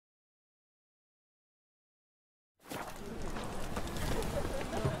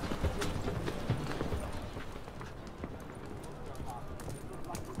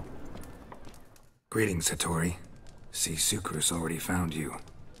Greetings, Hattori. See, Sucrus already found you.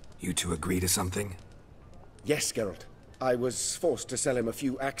 You two agree to something? Yes, Geralt. I was forced to sell him a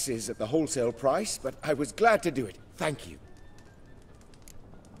few axes at the wholesale price, but I was glad to do it. Thank you.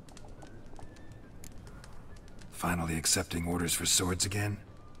 Finally accepting orders for swords again?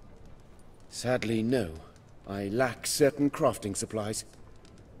 Sadly, no. I lack certain crafting supplies.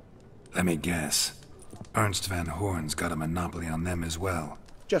 Let me guess. Ernst van Horn's got a monopoly on them as well.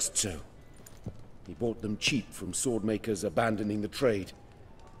 Just so. He bought them cheap from sword makers abandoning the trade.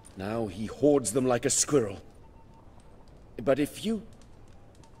 Now he hoards them like a squirrel. But if you...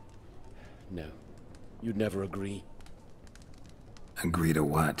 No. You'd never agree. Agree to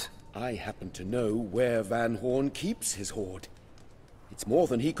what? I happen to know where Van Horn keeps his hoard. It's more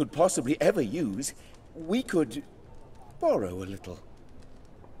than he could possibly ever use. We could... borrow a little.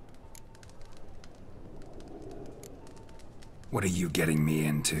 What are you getting me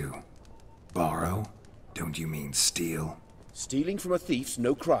into? Borrow? Don't you mean steal? Stealing from a thief's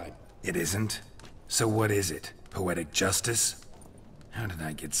no crime. It isn't? So what is it? Poetic justice? How did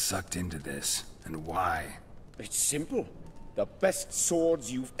I get sucked into this? And why? It's simple. The best swords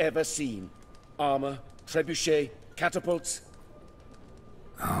you've ever seen. Armor, trebuchet, catapults.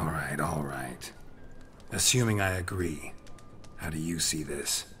 All right. Assuming I agree, how do you see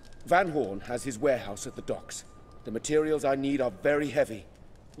this? Van Horn has his warehouse at the docks. The materials I need are very heavy.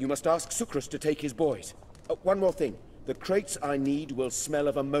 You must ask Sucrus to take his boys. One more thing. The crates I need will smell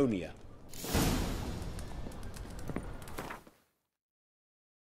of ammonia.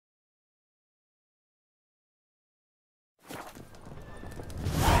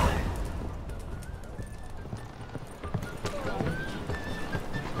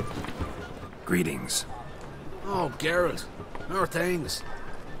 Greetings. Oh, Geralt. How are things?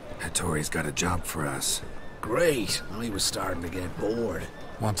 Hattori's got a job for us. Great. I was starting to get bored.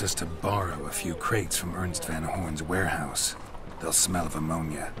 Wants us to borrow a few crates from Ernst van Horn's warehouse. They'll smell of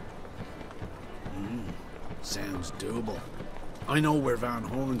ammonia. Sounds doable. I know where Van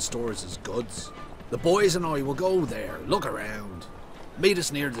Horn stores his goods. The boys and I will go there, look around. Meet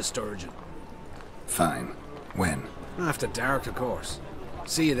us near the Sturgeon. Fine. When? After dark, of course.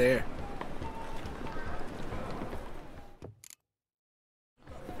 See you there.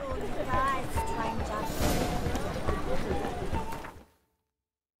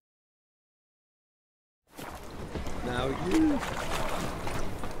 Now you...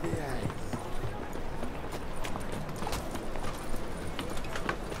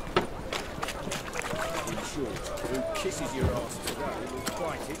 Who kisses your ass today will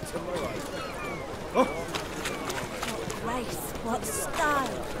fight it tomorrow. What grace, what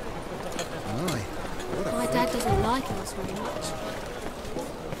style. My dad doesn't like us very much.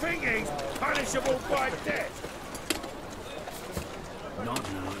 Think he's punishable by death. Not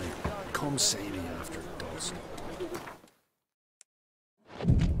now. Come see me after dusk.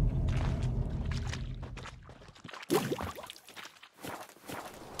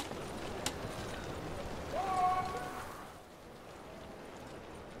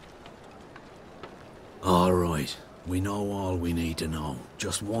 All right. We know all we need to know.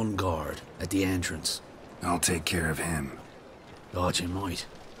 Just one guard at the entrance. I'll take care of him. Thought you might.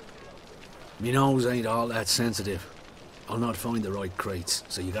 Me nose ain't all that sensitive. I'll not find the right crates,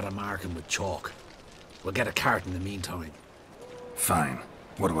 so you gotta mark 'em with chalk. We'll get a cart in the meantime. Fine.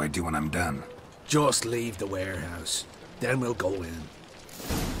 What do I do when I'm done? Just leave the warehouse. Then we'll go in.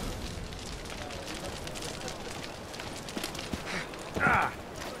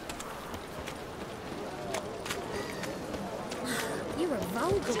 You're a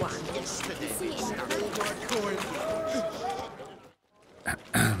vulgar one. See it in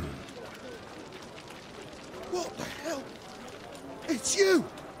What the hell? It's you!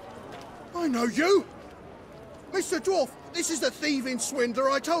 I know you! Mr. Dwarf, this is the thieving swindler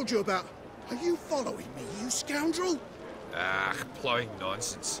I told you about. Are you following me, you scoundrel? Ah, ploughing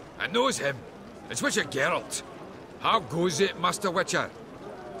nonsense. I knows him. It's Witcher Geralt. How goes it, Master Witcher?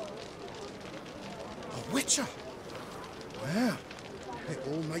 A witcher? Well, it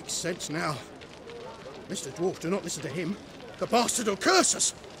all makes sense now. Mr. Dwarf, do not listen to him. The bastard will curse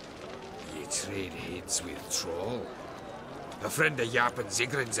us! Ye trade heads with troll. A friend of Yap and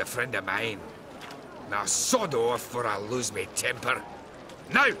Zigrin's a friend of mine. Now sod off for I lose me temper.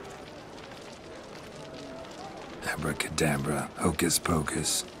 Now! Abracadabra, hocus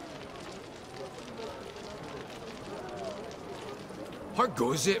pocus. How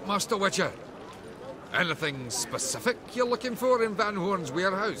goes it, Master Witcher? Anything specific you're looking for in Van Horn's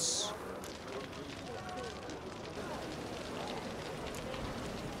warehouse?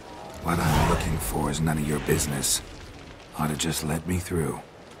 What I'm looking for is none of your business. Ought to just let me through.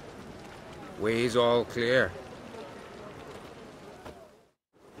 Way's all clear.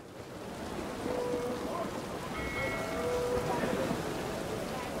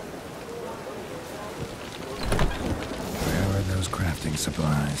 Where are those crafting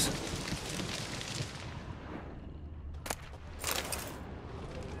supplies?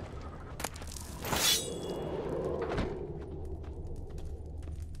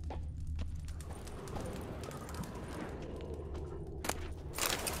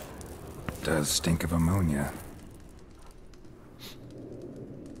 Does stink of ammonia.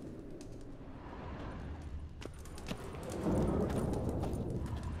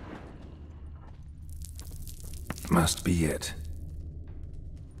 Must be it.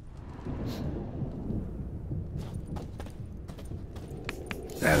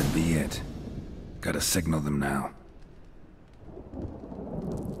 That'd be it. Gotta signal them now.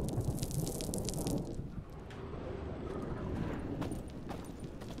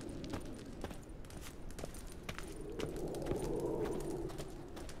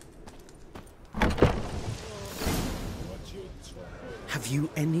 Have you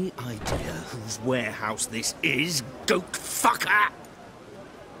any idea whose warehouse this is, goat fucker?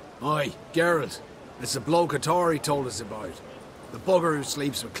 Aye, Geralt. It's the bloke Atari told us about. The bugger who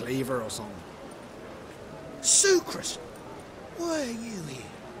sleeps with Cleaver or something. Sucrus! Why are you here?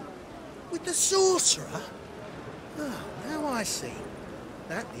 With the sorcerer? Oh, now I see.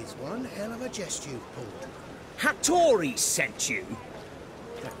 That is one hell of a jest you've pulled. Hattori sent you?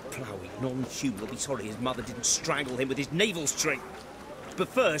 That ploughing non-human will be sorry his mother didn't strangle him with his navel string. But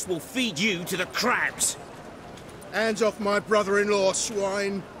first, we'll feed you to the crabs. Hands off my brother-in-law,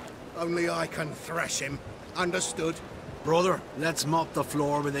 swine. Only I can thrash him. Understood? Brother, let's mop the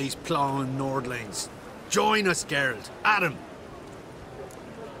floor with these ploughing Nordlings. Join us, Geralt. Adam.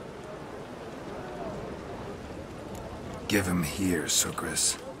 Give him here,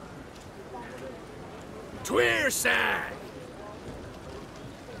 Sucrus. Tweersag!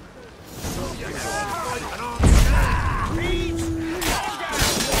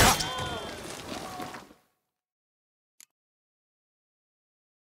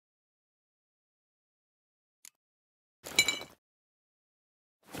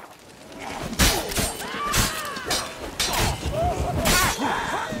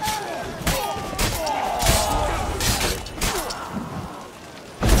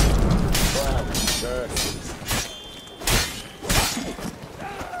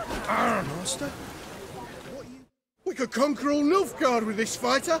 Master? We could conquer all Nilfgaard with this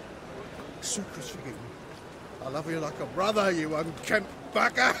fighter. Sucrus, forgive me. I love you like a brother, you unkempt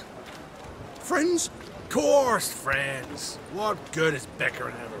bagger. Friends? Course, friends. What good has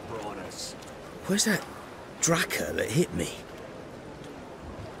Beckering ever brought us? Where's that Draka that hit me?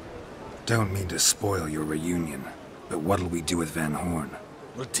 Don't mean to spoil your reunion, but what'll we do with Van Horn?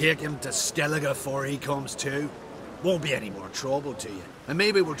 We'll take him to Skellige before he comes to. Won't be any more trouble to you. And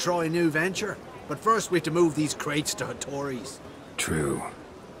maybe we'll try a new venture. But first we have to move these crates to Hattori's. True.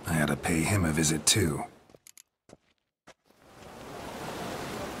 I had to pay him a visit too.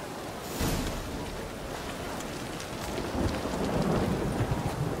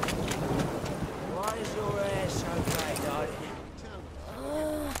 Why is your hair so grey, darling?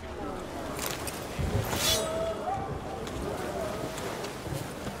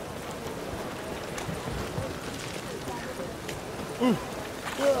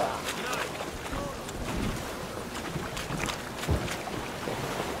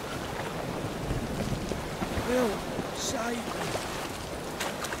 Will, save me.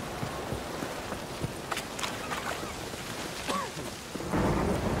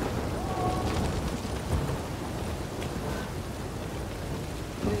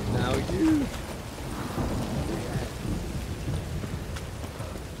 Now you.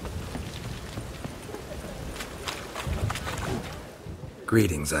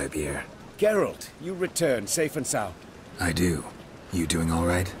 Greetings, Ivier. Geralt, you return safe and sound. I do. You doing all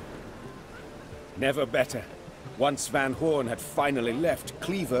right? Never better. Once Van Horn had finally left,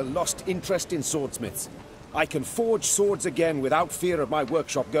 Cleaver lost interest in swordsmiths. I can forge swords again without fear of my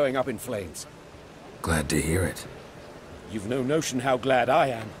workshop going up in flames. Glad to hear it. You've no notion how glad I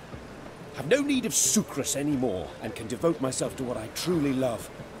am. I've no need of Sucrus anymore, and can devote myself to what I truly love.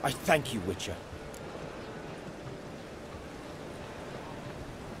 I thank you, Witcher.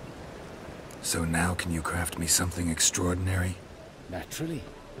 So now can you craft me something extraordinary? Naturally.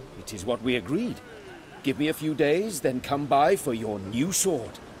 It is what we agreed. Give me a few days, then come by for your new sword.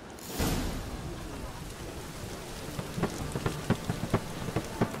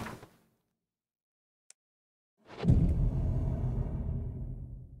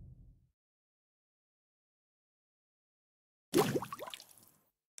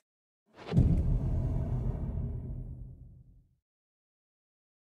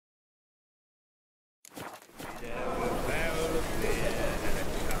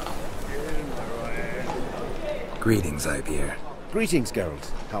 Greetings, Ibeer. Greetings, Geralt.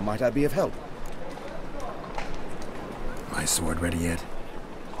 How might I be of help? My sword ready yet?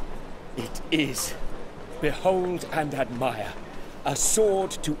 It is. Behold and admire. A sword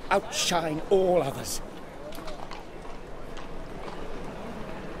to outshine all others.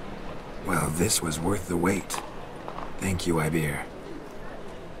 Well, this was worth the wait. Thank you, Ibeer.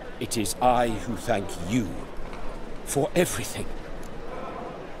 It is I who thank you for everything.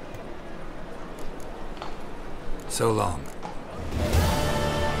 So long.